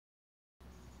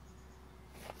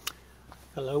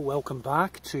Hello, welcome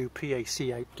back to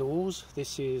PAC Outdoors.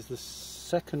 This is the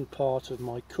second part of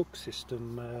my cook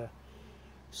system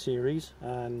series,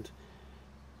 and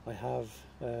I have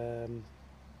for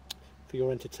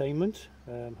your entertainment,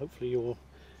 hopefully your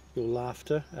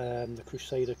laughter, the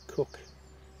Crusader cook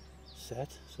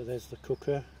set. So there's the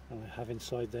cooker, and I have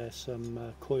inside there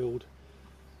some coiled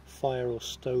fire or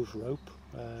stove rope,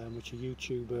 which a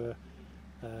YouTuber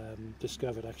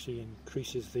discovered actually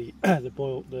increases the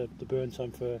the burn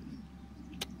time for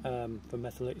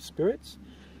methylated spirits.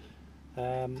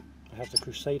 I have the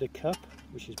Crusader cup,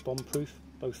 which is bomb proof.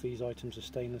 Both these items are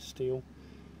stainless steel,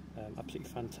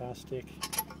 absolutely fantastic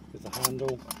with the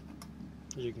handle.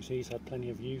 As you can see, it's had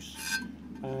plenty of use.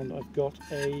 And I've got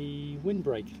a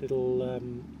windbreak, little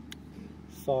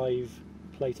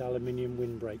 5-plate aluminium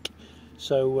windbreak.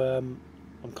 So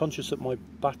I'm conscious that my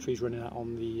battery's running out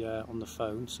on the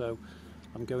phone, so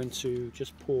I'm going to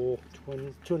just pour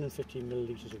 250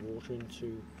 millilitres of water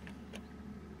into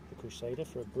the Crusader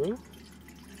for a brew.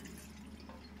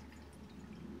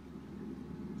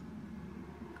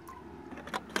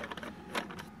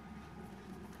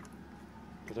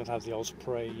 I don't have the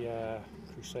Osprey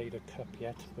Crusader cup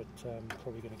yet, but I'm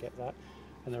probably going to get that.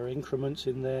 And there are increments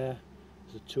in there.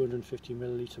 There's a 250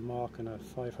 milliliter mark and a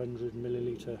 500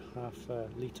 milliliter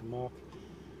half-litre mark,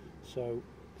 so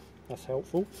that's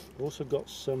helpful. I've also got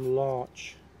some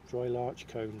dry larch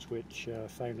cones, which I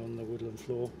found on the woodland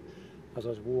floor as I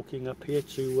was walking up here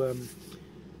to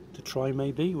try.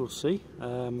 Maybe we'll see.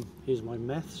 Here's my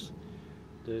meths.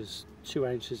 There's 2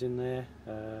 ounces in there.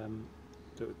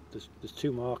 There's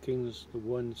 2 markings. The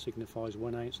one signifies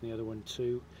 1 ounce and the other one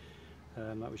 2.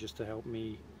 That was just to help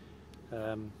me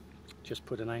just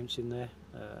put an ounce in there.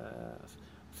 I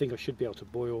think I should be able to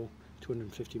boil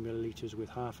 250 millilitres with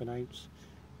half an ounce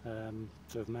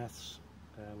of meths,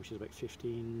 which is about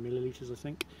 15 millilitres, I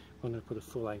think. I'm going to put a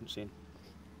full ounce in.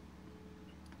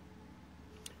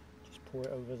 Just pour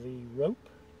it over the rope.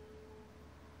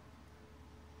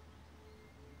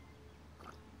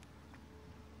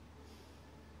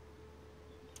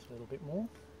 Just a little bit more.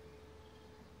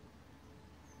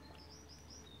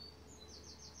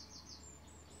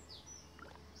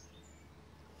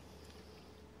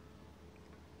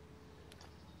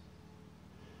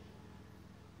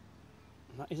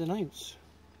 That is an ounce.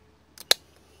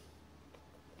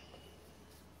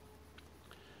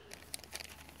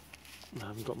 I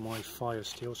haven't got my fire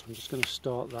steel, so I'm just going to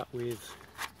start that with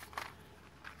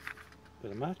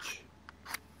a match.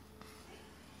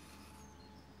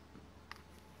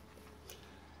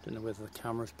 Don't know whether the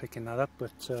camera's picking that up,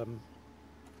 but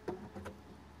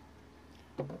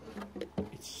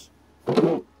it's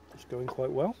going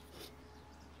quite well.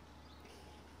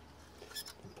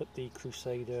 I'll put the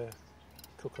Crusader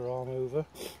cooker arm over.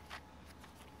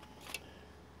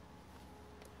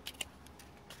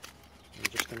 I'm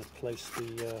just going to place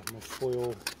the my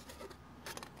foil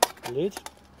lid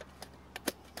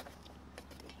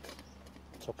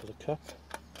on top of the cup.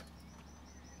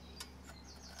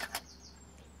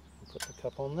 I'll put the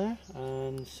cup on there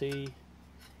and see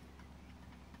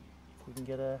if we can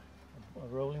get a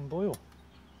rolling boil.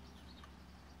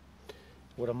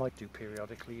 What I might do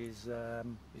periodically is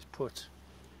put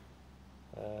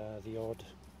the odd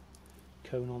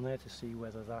cone on there to see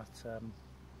whether that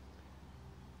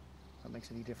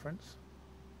makes any difference.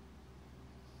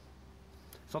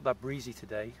 It's not that breezy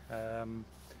today,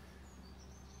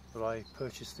 but I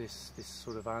purchased this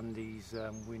sort of Andes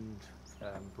wind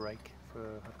break for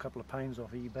a couple of pounds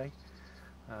off eBay.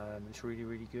 It's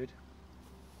really good.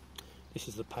 This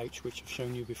is the pouch which I've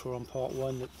shown you before on part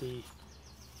 1 that the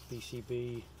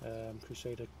BCB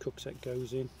Crusader cook set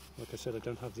goes in. Like I said, I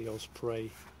don't have the Osprey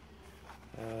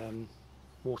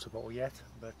water bottle yet,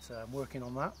 but I'm working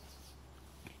on that.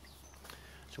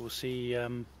 So we'll see how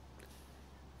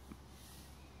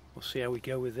we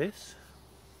go with this.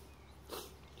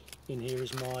 In here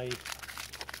is my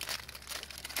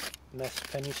mess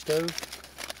penny stove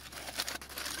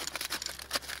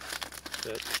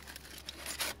that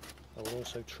I will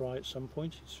also try at some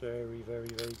point. It's very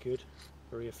good,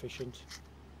 very efficient.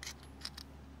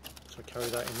 So I carry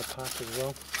that in the pack as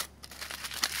well.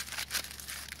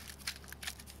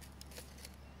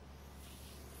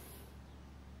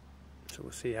 So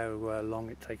we'll see how long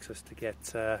it takes us to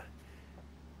get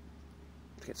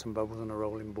some bubbles on a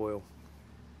rolling boil.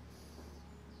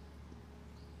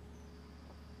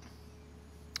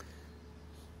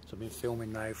 So I've been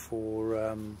filming now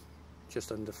for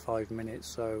just under 5 minutes,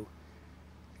 so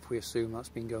if we assume that's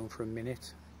been going for a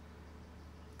minute,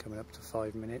 coming up to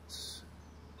 5 minutes,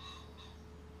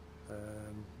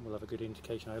 we'll have a good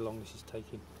indication how long this is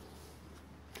taking.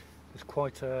 There's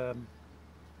quite a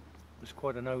there's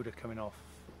quite an odour coming off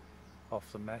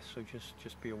the mess, so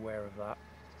just be aware of that.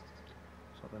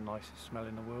 It's not the nicest smell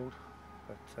in the world,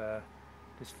 but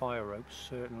this fire rope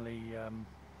certainly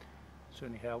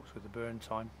helps with the burn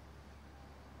time.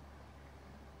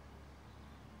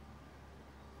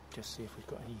 Just see if we've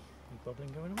got any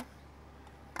bubbling going on.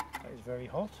 That is very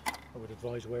hot. I would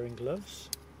advise wearing gloves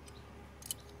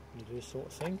and do this sort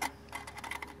of thing.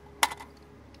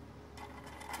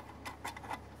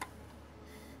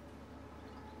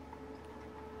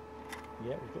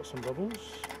 Yeah, we've got some bubbles,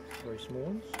 very small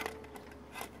ones.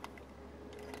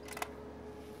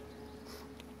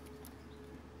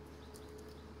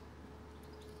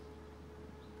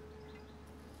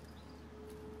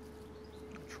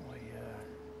 I'll try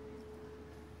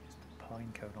just a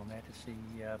pine cone on there to see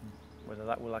whether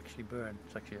that will actually burn.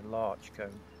 It's actually a large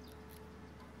cone,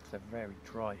 so they're very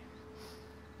dry.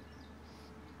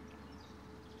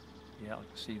 Yeah, I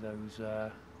can see those.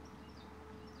 You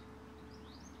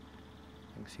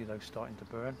can see those starting to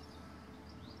burn.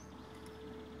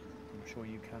 I'm sure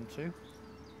you can too.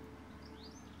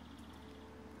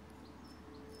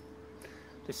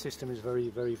 This system is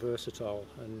very versatile,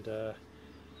 and if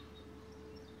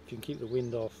you can keep the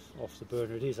wind off the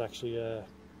burner, it is actually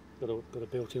got a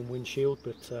built-in windshield,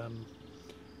 but it's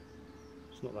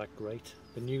not that great.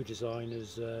 The new design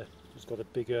has got a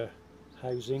bigger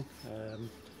housing,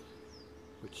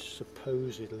 which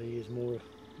supposedly is more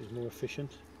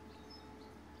efficient.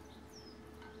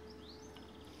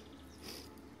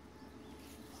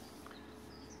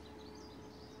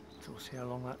 So we'll see how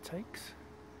long that takes.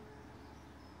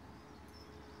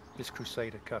 This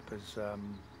Crusader cup has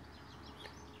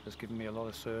given me a lot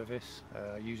of service.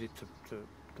 I use it to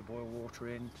boil water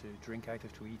in, to drink out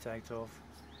of, to eat out of.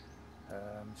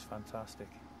 It's fantastic.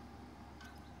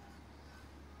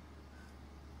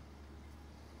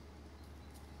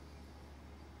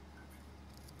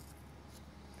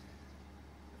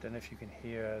 I don't know if you can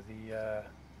hear the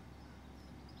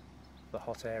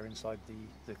hot air inside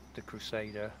the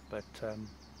Crusader, but I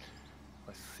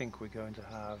think we're going to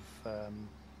have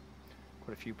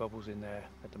quite a few bubbles in there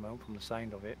at the moment from the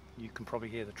sound of it. You can probably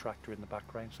hear the tractor in the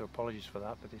background, so apologies for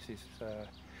that, but this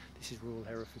is rural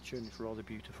Herefordshire and it's rather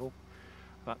beautiful.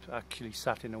 I'm actually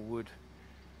sat in a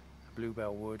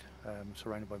bluebell wood,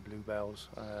 surrounded by bluebells,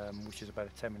 which is about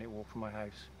a 10-minute walk from my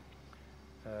house.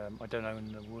 I don't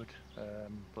own the wood,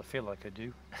 but I feel like I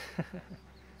do.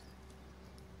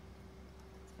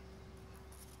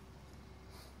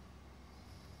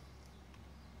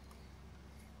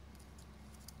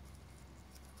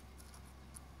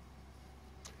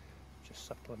 Just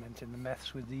supplementing the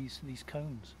meths with these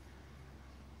cones.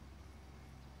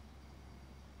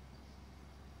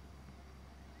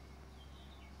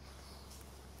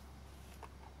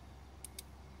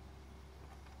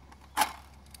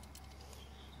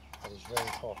 That is very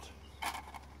hot.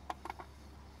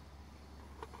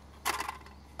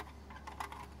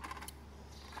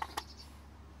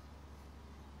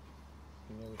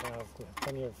 We have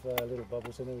plenty of little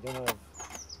bubbles in there. We don't have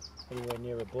anywhere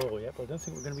near a boil yet, but I don't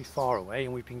think we're going to be far away,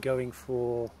 and we've been going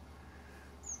for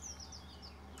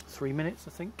 3 minutes,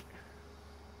 I think.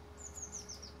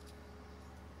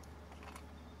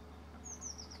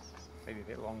 Maybe a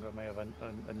bit longer. I may have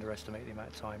underestimated the amount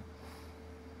of time.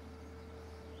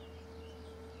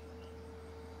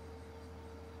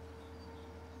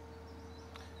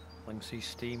 I can see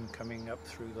steam coming up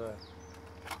through the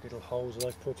little holes that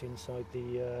I've put inside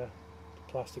the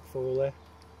plastic foil there.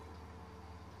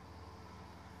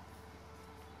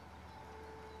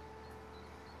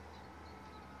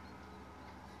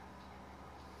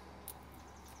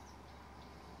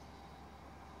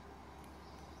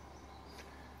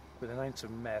 With an ounce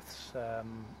of meths, I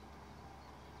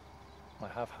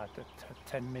have had a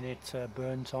 10-minute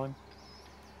burn time,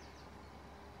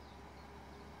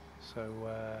 so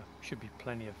should be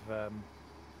plenty of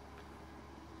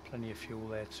fuel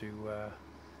there to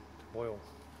boil.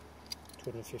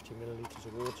 250 millilitres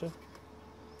of water.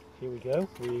 Here we go.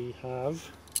 We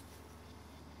have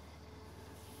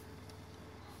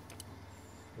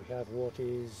what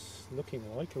is looking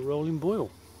like a rolling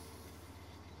boil.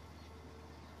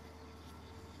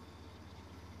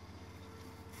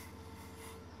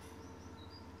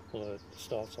 Well, the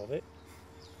start of it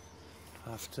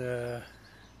after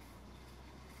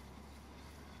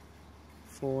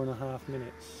 4.5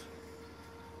 minutes.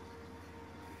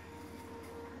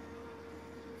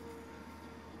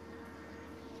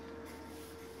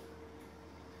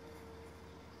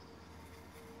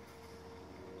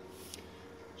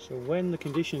 So when the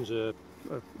conditions are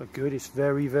good, it's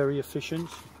very efficient.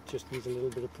 It just needs a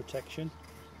little bit of protection.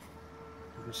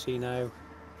 You can see now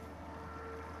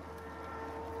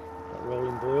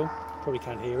boil. Probably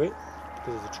can't hear it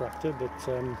because of the tractor, but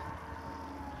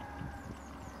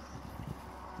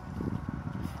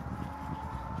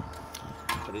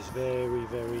it's very,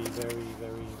 very, very,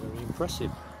 very, very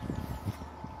impressive.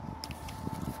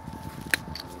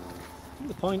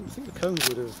 I think the cones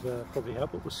would have probably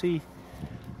helped, but we'll see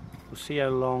how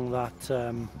long that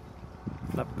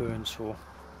that burns for.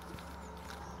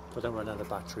 I don't run out of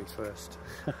battery first.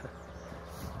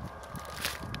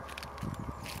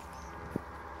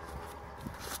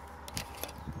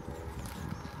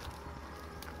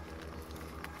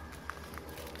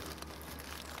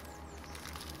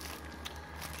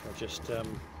 Just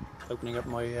opening up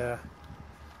my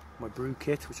my brew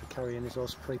kit, which I carry in this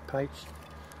osprey pouch. So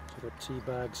I've got tea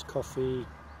bags, coffee,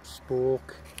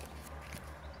 spork,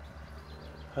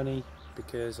 honey,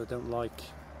 because I don't like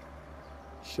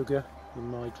sugar in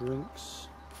my drinks.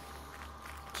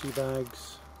 Tea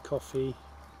bags, coffee,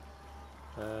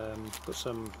 got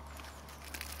some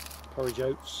porridge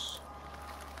oats,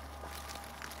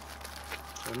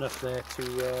 so enough there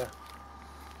to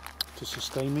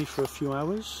sustain me for a few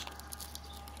hours.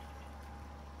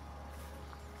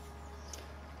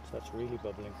 So that's really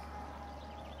bubbling.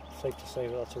 Safe to say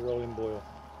that that's a rolling boil.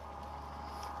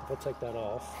 If I take that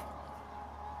off,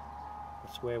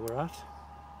 that's where we're at.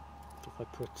 If I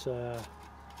put a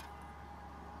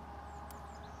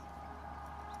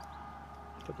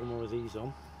couple more of these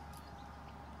on,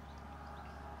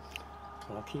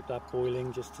 and I'll keep that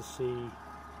boiling just to see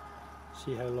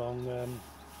how long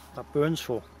that burns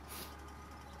for.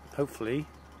 Hopefully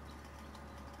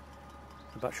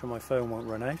the battery on my phone won't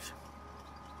run out.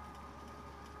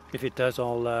 If it does,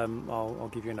 I'll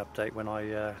give you an update when I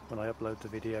upload the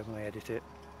video, when I edit it.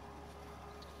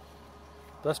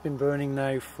 That's been burning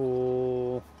now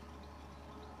for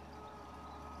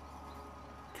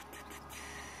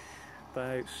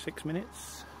about 6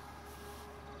 minutes.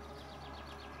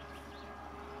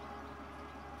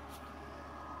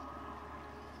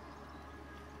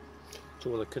 So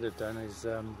what I could have done is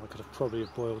I could have probably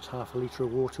boiled half a litre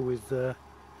of water with that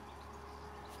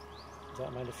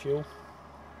amount of fuel.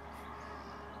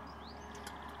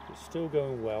 It's still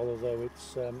going well, although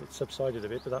it's subsided a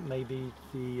bit, but that may be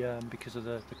the because of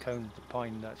the cone, the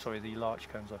pine, sorry, the larch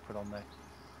cones I put on there.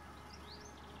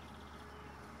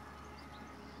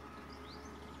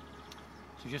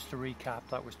 So just to recap,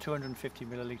 that was 250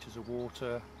 millilitres of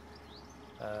water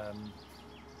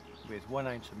with 1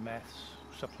 ounce of meths,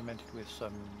 supplemented with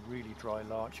some really dry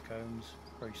larch cones,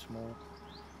 very small.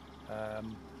 I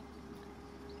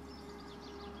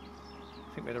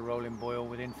think we had a rolling boil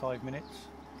within 5 minutes.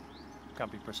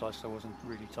 Can't be precise, so I wasn't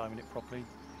really timing it properly,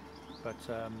 but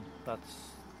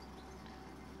that's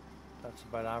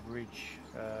about average.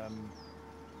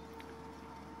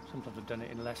 Sometimes I've done it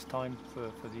in less time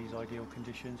for these ideal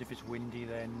conditions. If it's windy,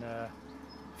 then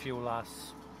fuel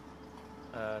lasts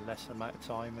less amount of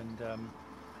time, and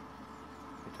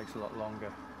it takes a lot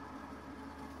longer.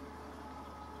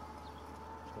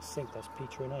 So I think that's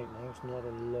petering out now. There's not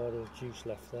a lot of juice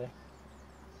left there.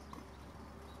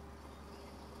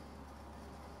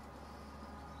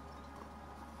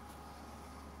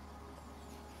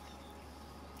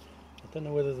 I don't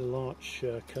know whether the larch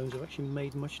cones have actually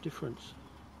made much difference.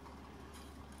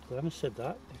 I haven't said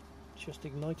that, it just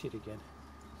ignited again.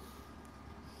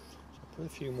 So I'll put a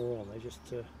few more on there just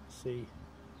to see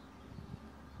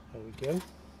how we go.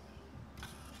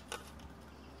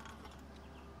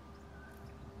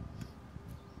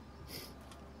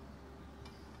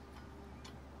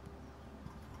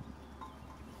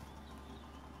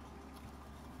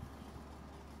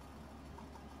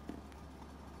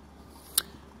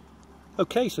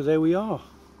 Okay, so there we are.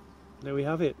 There we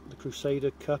have it, the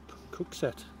Crusader Cup cook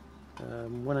set.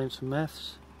 1 ounce of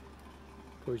meths,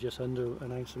 probably just under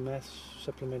 1 ounce of meths,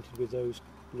 supplemented with those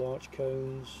larch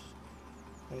cones,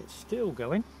 and it's still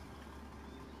going.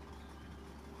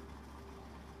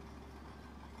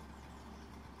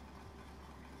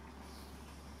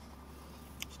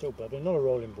 Still bubbling, not a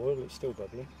rolling boil, but it's still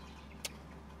bubbling.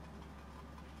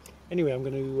 Anyway, I'm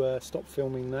going to stop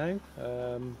filming now.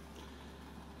 I'm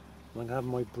going to have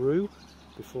my brew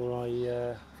before I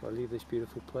leave this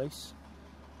beautiful place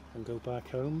and go back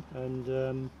home,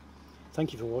 and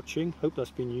thank you for watching. Hope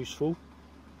that's been useful.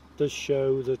 It does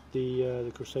show that the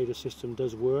Crusader system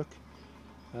does work,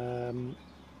 but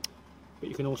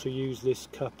you can also use this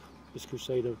cup, this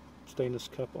Crusader stainless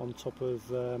cup, on top of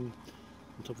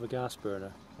a gas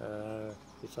burner.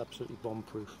 It's absolutely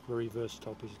bomb-proof, very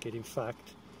versatile piece of kit. In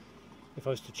fact, if I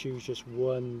was to choose just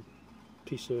one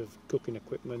piece of cooking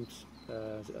equipment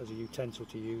as a utensil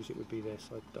to use, it would be this.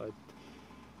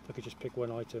 If I could just pick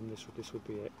one item, this would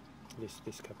be it.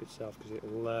 this cup itself, because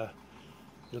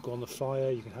it'll go on the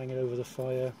fire. You can hang it over the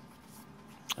fire.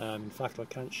 In fact, I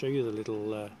can't show you the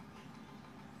little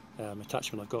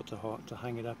attachment I've got to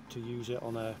hang it up, to use it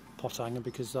on a pot hanger,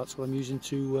 because that's what I'm using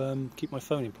to keep my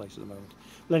phone in place at the moment.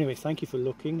 Well, anyway, thank you for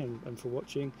looking and for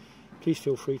watching. Please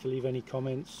feel free to leave any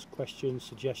comments, questions,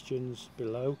 suggestions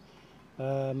below,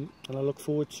 and I look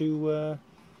forward to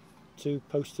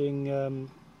posting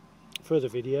further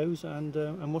videos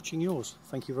and watching yours.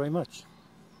 Thank you very much.